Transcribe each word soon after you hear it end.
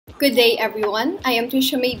Good day, everyone. I am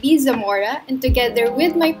Trisha May B. Zamora, and together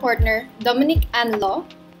with my partner, Dominic Anlo,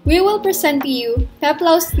 we will present to you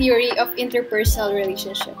Peplau's theory of interpersonal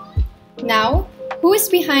relationship. Now, who is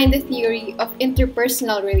behind the theory of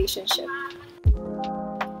interpersonal relationship?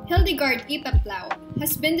 Hildegard E. Peplau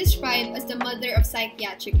has been described as the mother of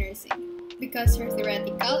psychiatric nursing because her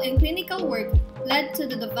theoretical and clinical work led to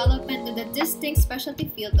the development of the distinct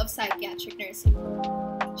specialty field of psychiatric nursing.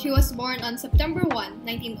 She was born on September 1,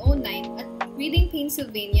 1909 at Reading,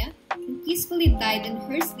 Pennsylvania, and peacefully died in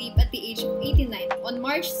her sleep at the age of 89 on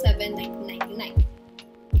March 7, 1999.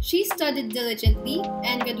 She studied diligently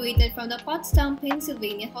and graduated from the Pottstown,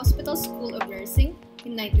 Pennsylvania Hospital School of Nursing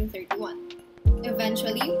in 1931,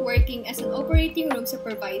 eventually working as an operating room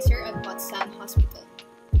supervisor at Pottstown Hospital.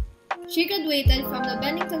 She graduated from the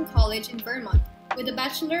Bennington College in Vermont with a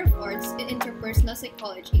Bachelor of Arts in Interpersonal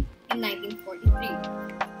Psychology in 1943.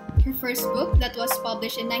 Her first book, that was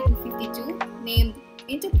published in 1952, named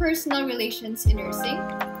Interpersonal Relations in Nursing,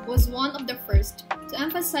 was one of the first to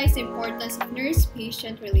emphasize the importance of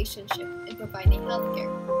nurse-patient relationship in providing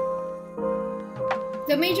healthcare.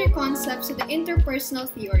 The major concepts of the interpersonal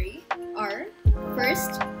theory are,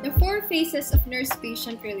 first, the four phases of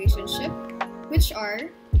nurse-patient relationship, which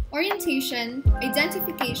are orientation,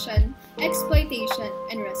 identification, exploitation,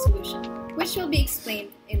 and resolution, which will be explained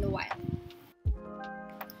in a while.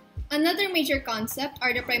 Another major concept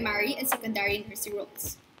are the primary and secondary nursing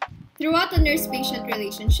roles. Throughout the nurse-patient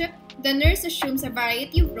relationship, the nurse assumes a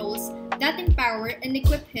variety of roles that empower and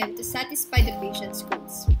equip him to satisfy the patient's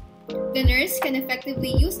goals. The nurse can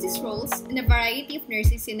effectively use these roles in a variety of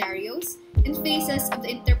nursing scenarios and phases of the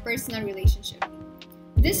interpersonal relationship.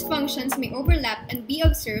 These functions may overlap and be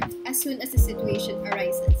observed as soon as the situation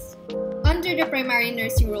arises. Under the primary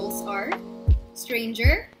nursing roles are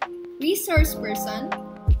stranger, resource person,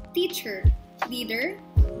 teacher, leader,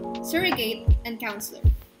 surrogate, and counselor.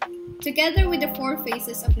 Together with the four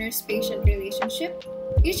phases of nurse-patient relationship,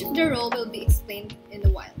 each of the roles will be explained in a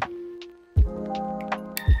while.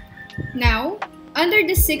 Now, under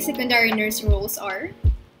the six secondary nursing roles are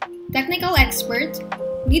technical expert,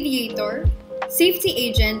 mediator, safety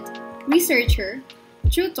agent, researcher,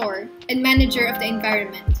 tutor, and manager of the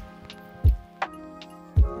environment.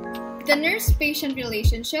 The nurse-patient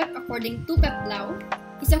relationship, according to Peplau,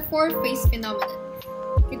 is a four-phase phenomenon.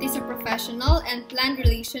 It is a professional and planned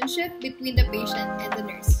relationship between the patient and the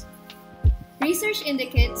nurse. Research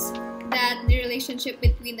indicates that the relationship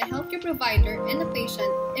between the healthcare provider and the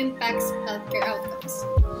patient impacts healthcare outcomes.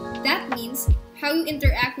 That means how you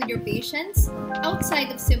interact with your patients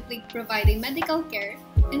outside of simply providing medical care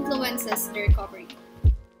influences the recovery.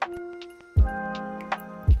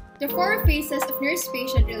 The four phases of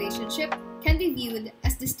nurse-patient relationship can be viewed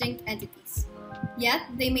as distinct entities, yet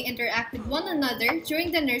they may interact with one another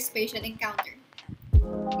during the nurse-patient encounter.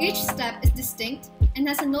 Each step is distinct and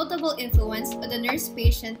has a notable influence on the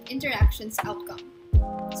nurse-patient interaction's outcome,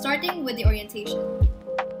 starting with the orientation.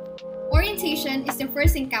 Orientation is the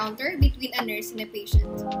first encounter between a nurse and a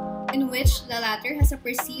patient, in which the latter has a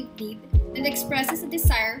perceived need and expresses a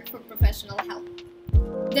desire for professional help.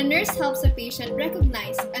 The nurse helps the patient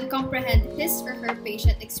recognize and comprehend his or her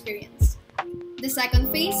patient experience. The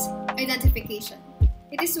second phase, identification.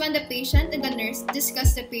 It is when the patient and the nurse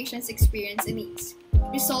discuss the patient's experience and needs,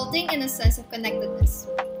 resulting in a sense of connectedness.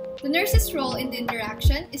 The nurse's role in the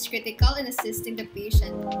interaction is critical in assisting the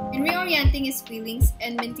patient in reorienting his feelings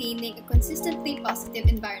and maintaining a consistently positive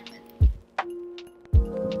environment.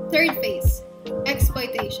 Third phase,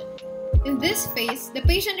 exploitation. In this phase, the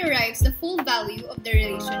patient derives the full value of the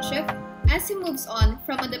relationship as he moves on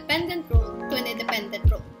from a dependent role to an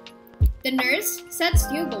independent role. The nurse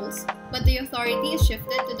sets new goals, but the authority is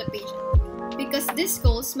shifted to the patient, because these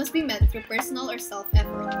goals must be met through personal or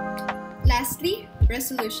self-effort. Lastly,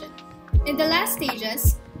 resolution. In the last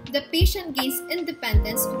stages, the patient gains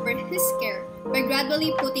independence over his care by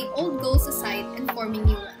gradually putting old goals aside and forming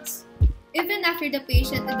new ones. Even after the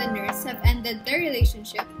patient and the nurse have ended their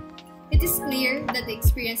relationship, it is clear that the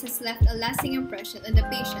experience has left a lasting impression on the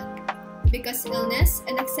patient, because illness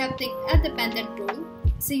and accepting a dependent role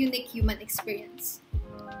is a unique human experience.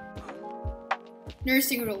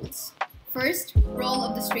 Nursing roles. First, role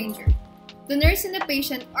of the stranger. The nurse and the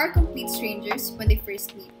patient are complete strangers when they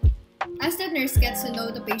first meet. As the nurse gets to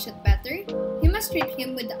know the patient better, he must treat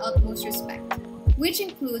him with the utmost respect, which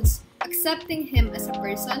includes accepting him as a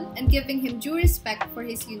person and giving him due respect for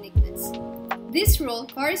his uniqueness. This role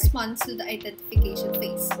corresponds to the identification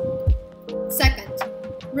phase. Second,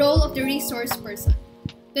 role of the resource person.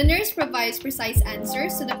 The nurse provides precise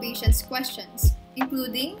answers to the patient's questions,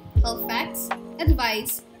 including health facts,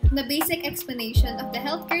 advice, the basic explanation of the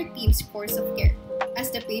healthcare team's course of care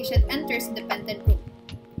as the patient enters independent role.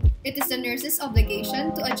 It is the nurse's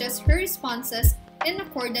obligation to adjust her responses in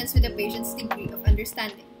accordance with the patient's degree of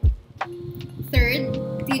understanding. Third,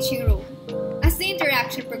 teaching role. As the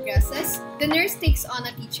interaction progresses, the nurse takes on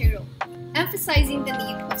a teaching role, emphasizing the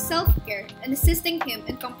need of self-care and assisting him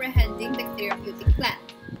in comprehending the therapeutic plan.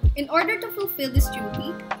 In order to fulfill this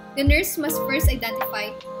duty, the nurse must first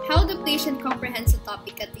identify how the patient comprehends the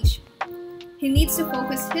topic at issue. He needs to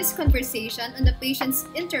focus his conversation on the patient's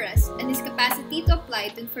interest and his capacity to apply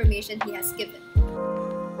the information he has given.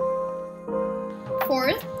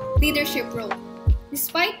 Fourth, leadership role.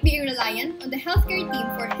 Despite being reliant on the healthcare team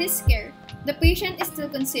for his care, the patient is still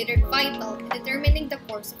considered vital in determining the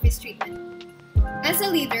course of his treatment. As a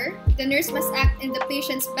leader, the nurse must act in the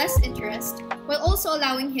patient's best interest while also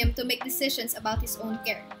allowing him to make decisions about his own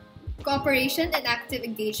care. Cooperation and active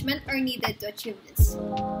engagement are needed to achieve this.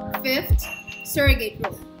 Fifth, surrogate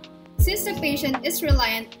role. Since the patient is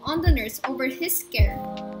reliant on the nurse over his care,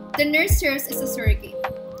 the nurse serves as a surrogate.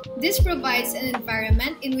 This provides an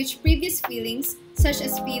environment in which previous feelings, such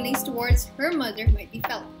as feelings towards her mother, might be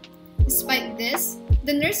felt. Despite this,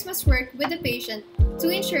 the nurse must work with the patient to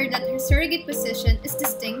ensure that her surrogate position is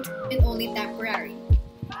distinct and only temporary.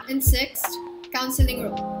 And sixth, counseling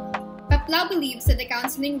role. Peplau believes that the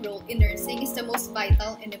counseling role in nursing is the most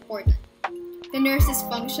vital and important. The nurses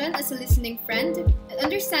function as a listening friend, an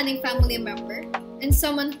understanding family member, and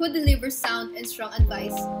someone who delivers sound and strong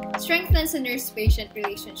advice strengthens the nurse-patient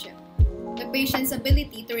relationship. The patient's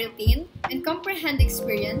ability to retain and comprehend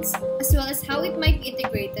experience, as well as how it might be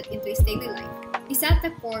integrated into his daily life, is at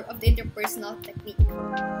the core of the interpersonal technique.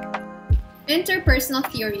 Interpersonal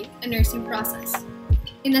theory and nursing process.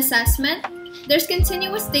 In assessment, there's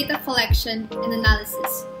continuous data collection and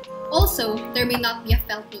analysis. Also, there may not be a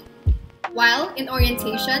felt need. While in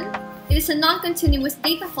orientation, it is a non-continuous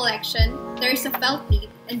data collection, there is a felt need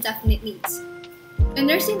and definite needs. In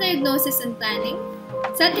nursing diagnosis and planning,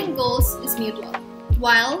 setting goals is mutual,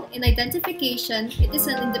 while in identification, it is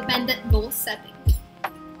an independent goal setting.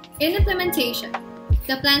 In implementation,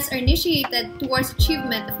 the plans are initiated towards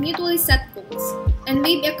achievement of mutually set goals and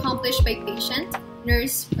may be accomplished by patient,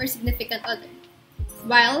 nurse, or significant other.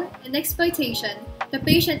 While in exploitation, the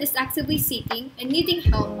patient is actively seeking and needing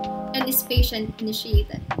help and is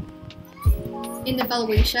patient-initiated. In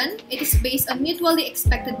evaluation, it is based on mutually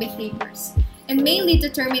expected behaviors and may lead to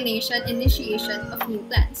termination and initiation of new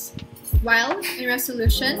plans. While in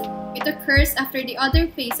resolution, it occurs after the other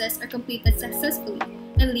phases are completed successfully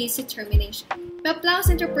and leads to termination. Peplau's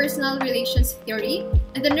interpersonal relations theory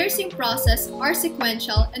and the nursing process are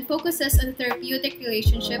sequential and focuses on the therapeutic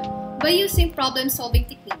relationship by using problem-solving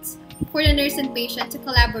techniques for the nurse and patient to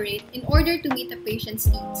collaborate in order to meet the patient's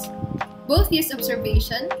needs. Both use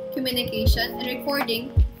observation, communication, and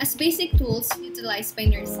recording as basic tools utilized by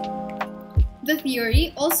nursing. The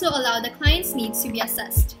theory also allowed the client's needs to be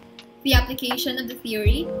assessed. The application of the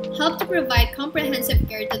theory helped to provide comprehensive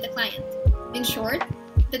care to the client. In short,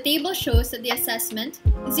 the table shows that the assessment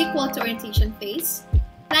is equal to orientation phase,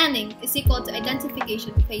 planning is equal to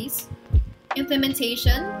identification phase,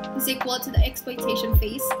 implementation is equal to the exploitation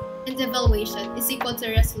phase, and evaluation is equal to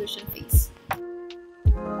the resolution phase.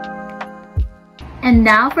 And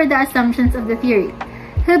now for the assumptions of the theory.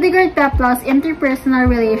 Hildegard-Peplau's interpersonal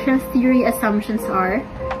relations theory assumptions are: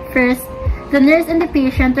 first, the nurse and the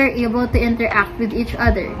patient are able to interact with each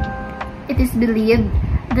other. It is believed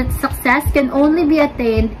that success can only be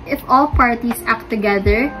attained if all parties act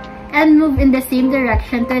together and move in the same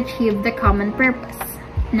direction to achieve the common purpose.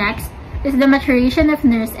 Next is the maturation of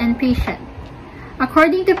nurse and patient.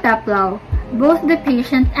 According to Peplau, both the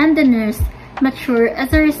patient and the nurse mature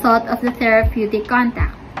as a result of the therapeutic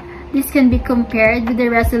contact. This can be compared with the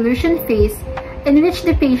resolution phase in which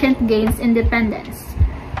the patient gains independence.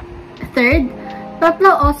 Third,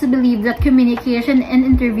 Peplau also believed that communication and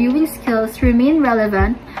interviewing skills remain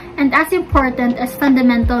relevant and as important as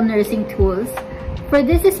fundamental nursing tools, for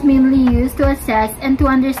this is mainly used to assess and to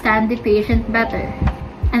understand the patient better.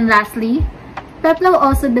 And lastly, Peplau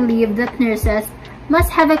also believed that nurses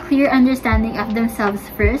must have a clear understanding of themselves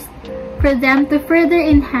first, for them to further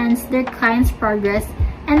enhance their client's progress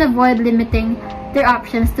and avoid limiting their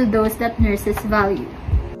options to those that nurses value.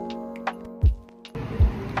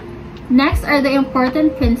 Next are the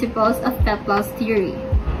important principles of Peplau's theory.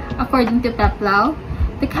 According to Peplau,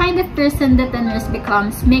 the kind of person that a nurse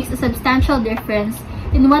becomes makes a substantial difference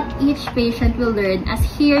in what each patient will learn as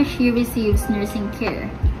he or she receives nursing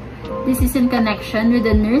care. This is in connection with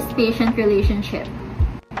the nurse-patient relationship.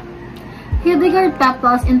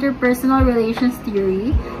 Hildegard-Peplau's interpersonal relations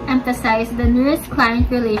theory emphasized the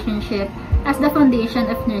nurse-client relationship as the foundation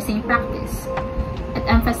of nursing practice. It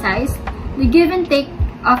emphasized the give and take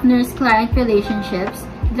of nurse-client relationships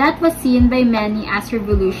that was seen by many as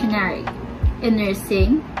revolutionary. In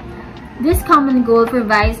nursing, this common goal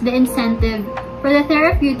provides the incentive for the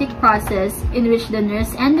therapeutic process in which the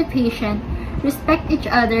nurse and the patient respect each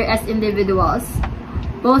other as individuals,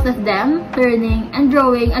 both of them learning and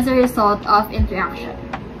growing as a result of interaction.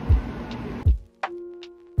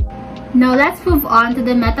 Now let's move on to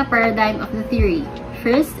the meta-paradigm of the theory.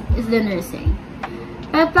 First is the nursing.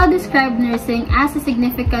 Peplau described nursing as a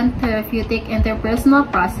significant therapeutic interpersonal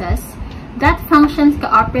process that functions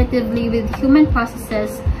cooperatively with human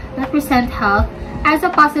processes that present health as a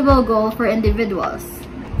possible goal for individuals.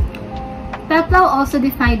 Peplau also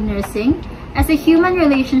defined nursing as a human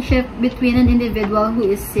relationship between an individual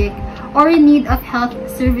who is sick or in need of health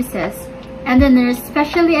services and a nurse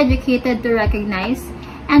specially educated to recognize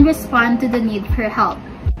and respond to the need for help.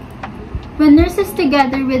 When nurses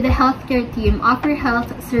together with the healthcare team offer health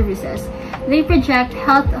services, they project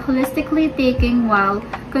health holistically, taking while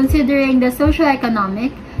considering the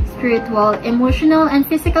socioeconomic, spiritual, emotional, and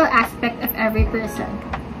physical aspect of every person.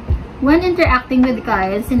 When interacting with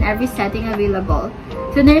clients in every setting available,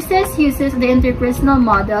 the nurses uses the interpersonal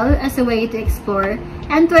model as a way to explore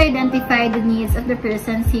and to identify the needs of the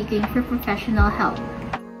person seeking for professional help.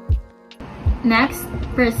 Next,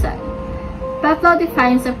 person. Peplau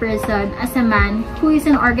defines a person as a man who is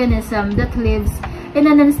an organism that lives in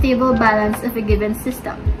an unstable balance of a given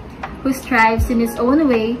system, who strives in his own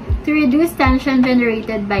way to reduce tension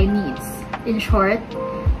generated by needs. In short,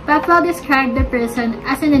 Peplau described the person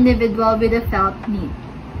as an individual with a felt need.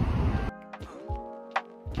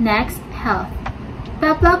 Next, health.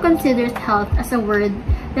 Peplau considers health as a word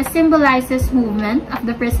that symbolizes movement of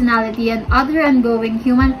the personality and other ongoing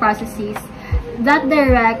human processes that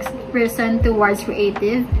directs the person towards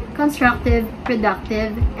creative, constructive,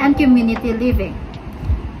 productive, and community living.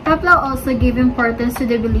 Peplau also gave importance to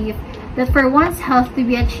the belief that for one's health to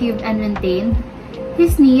be achieved and maintained,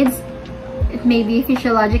 his needs, it may be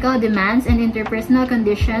physiological demands and interpersonal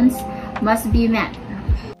conditions, must be met.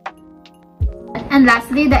 And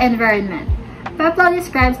lastly, the environment. Peplau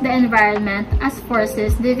describes the environment as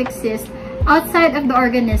forces that exist outside of the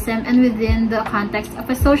organism and within the context of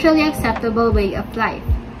a socially acceptable way of life,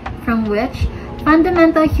 from which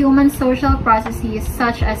fundamental human social processes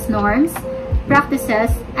such as norms, practices,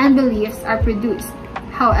 and beliefs are produced.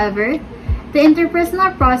 However, the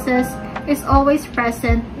interpersonal process is always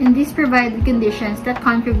present in these provided conditions that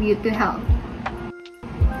contribute to health.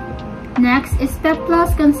 Next is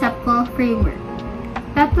Peplau's conceptual framework.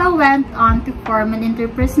 Peplau went on to form an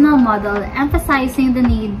interpersonal model emphasizing the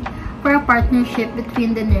need for a partnership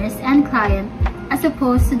between the nurse and client, as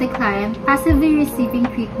opposed to the client passively receiving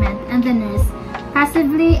treatment and the nurse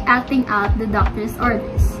passively acting out the doctor's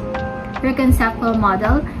orders. Her conceptual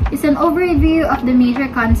model is an overview of the major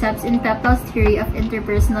concepts in Peplau's theory of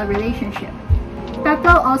interpersonal relationship.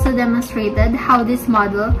 Peplau also demonstrated how this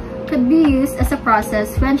model could be used as a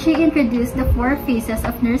process when she introduced the 4 phases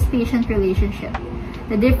of nurse-patient relationship.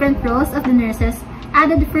 The different roles of the nurses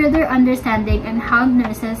added further understanding on how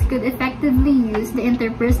nurses could effectively use the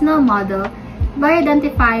interpersonal model by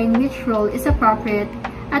identifying which role is appropriate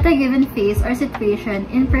at a given phase or situation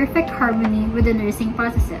in perfect harmony with the nursing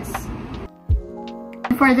processes.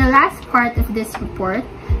 For the last part of this report,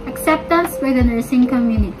 acceptance by the nursing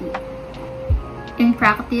community. In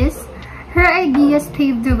practice, her ideas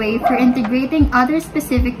paved the way for integrating other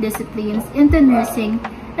specific disciplines into nursing,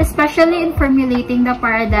 especially in formulating the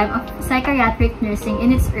paradigm of psychiatric nursing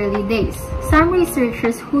in its early days. Some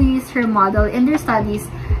researchers who used her model in their studies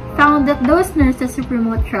found that those nurses who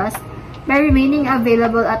promote trust by remaining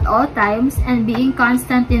available at all times and being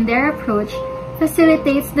constant in their approach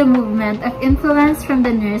facilitates the movement of influence from the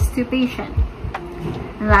nurse to patient.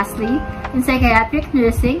 And lastly, in psychiatric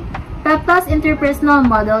nursing, Peplau's interpersonal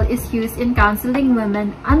model is used in counseling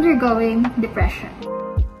women undergoing depression.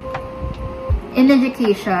 In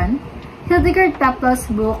education, Hildegard Peplau's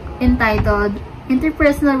book entitled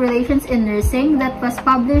Interpersonal Relations in Nursing that was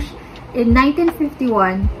published in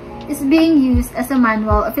 1951 is being used as a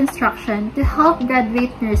manual of instruction to help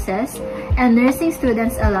graduate nurses and nursing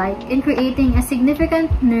students alike in creating a significant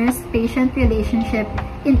nurse-patient relationship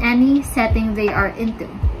in any setting they are into.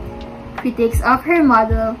 Critiques of her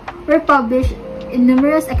model were published in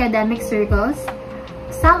numerous academic circles.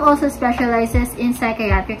 Some also specializes in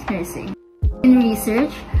psychiatric nursing. In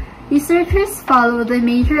research, researchers follow the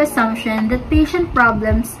major assumption that patient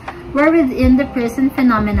problems were within the person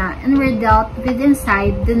phenomena and were dealt with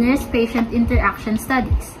inside the nurse-patient interaction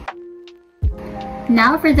studies.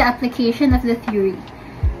 Now for the application of the theory.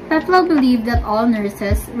 Peplau believed that all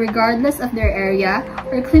nurses, regardless of their area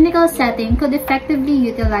or clinical setting, could effectively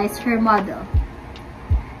utilize her model.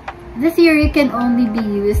 The theory can only be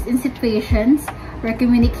used in situations where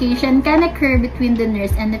communication can occur between the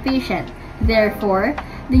nurse and the patient. Therefore,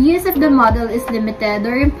 the use of the model is limited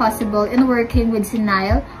or impossible in working with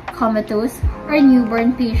senile, comatose, or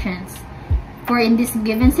newborn patients. For in this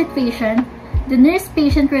given situation, the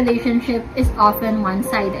nurse-patient relationship is often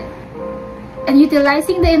one-sided. And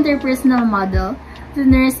utilizing the interpersonal model, the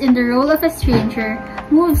nurse in the role of a stranger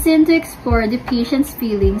moves in to explore the patient's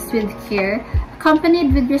feelings with care,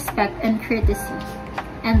 accompanied with respect and courtesy.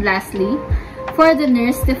 And lastly, for the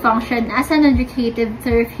nurse to function as an educative,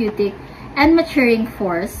 therapeutic, and maturing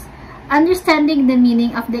force, understanding the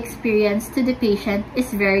meaning of the experience to the patient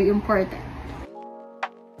is very important.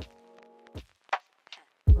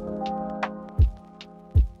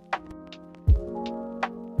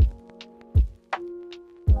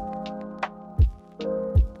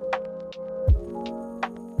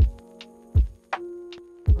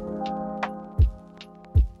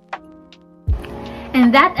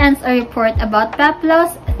 And that ends our report about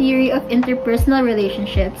Peplau's theory of interpersonal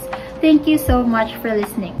relationships. Thank you so much for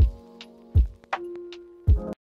listening.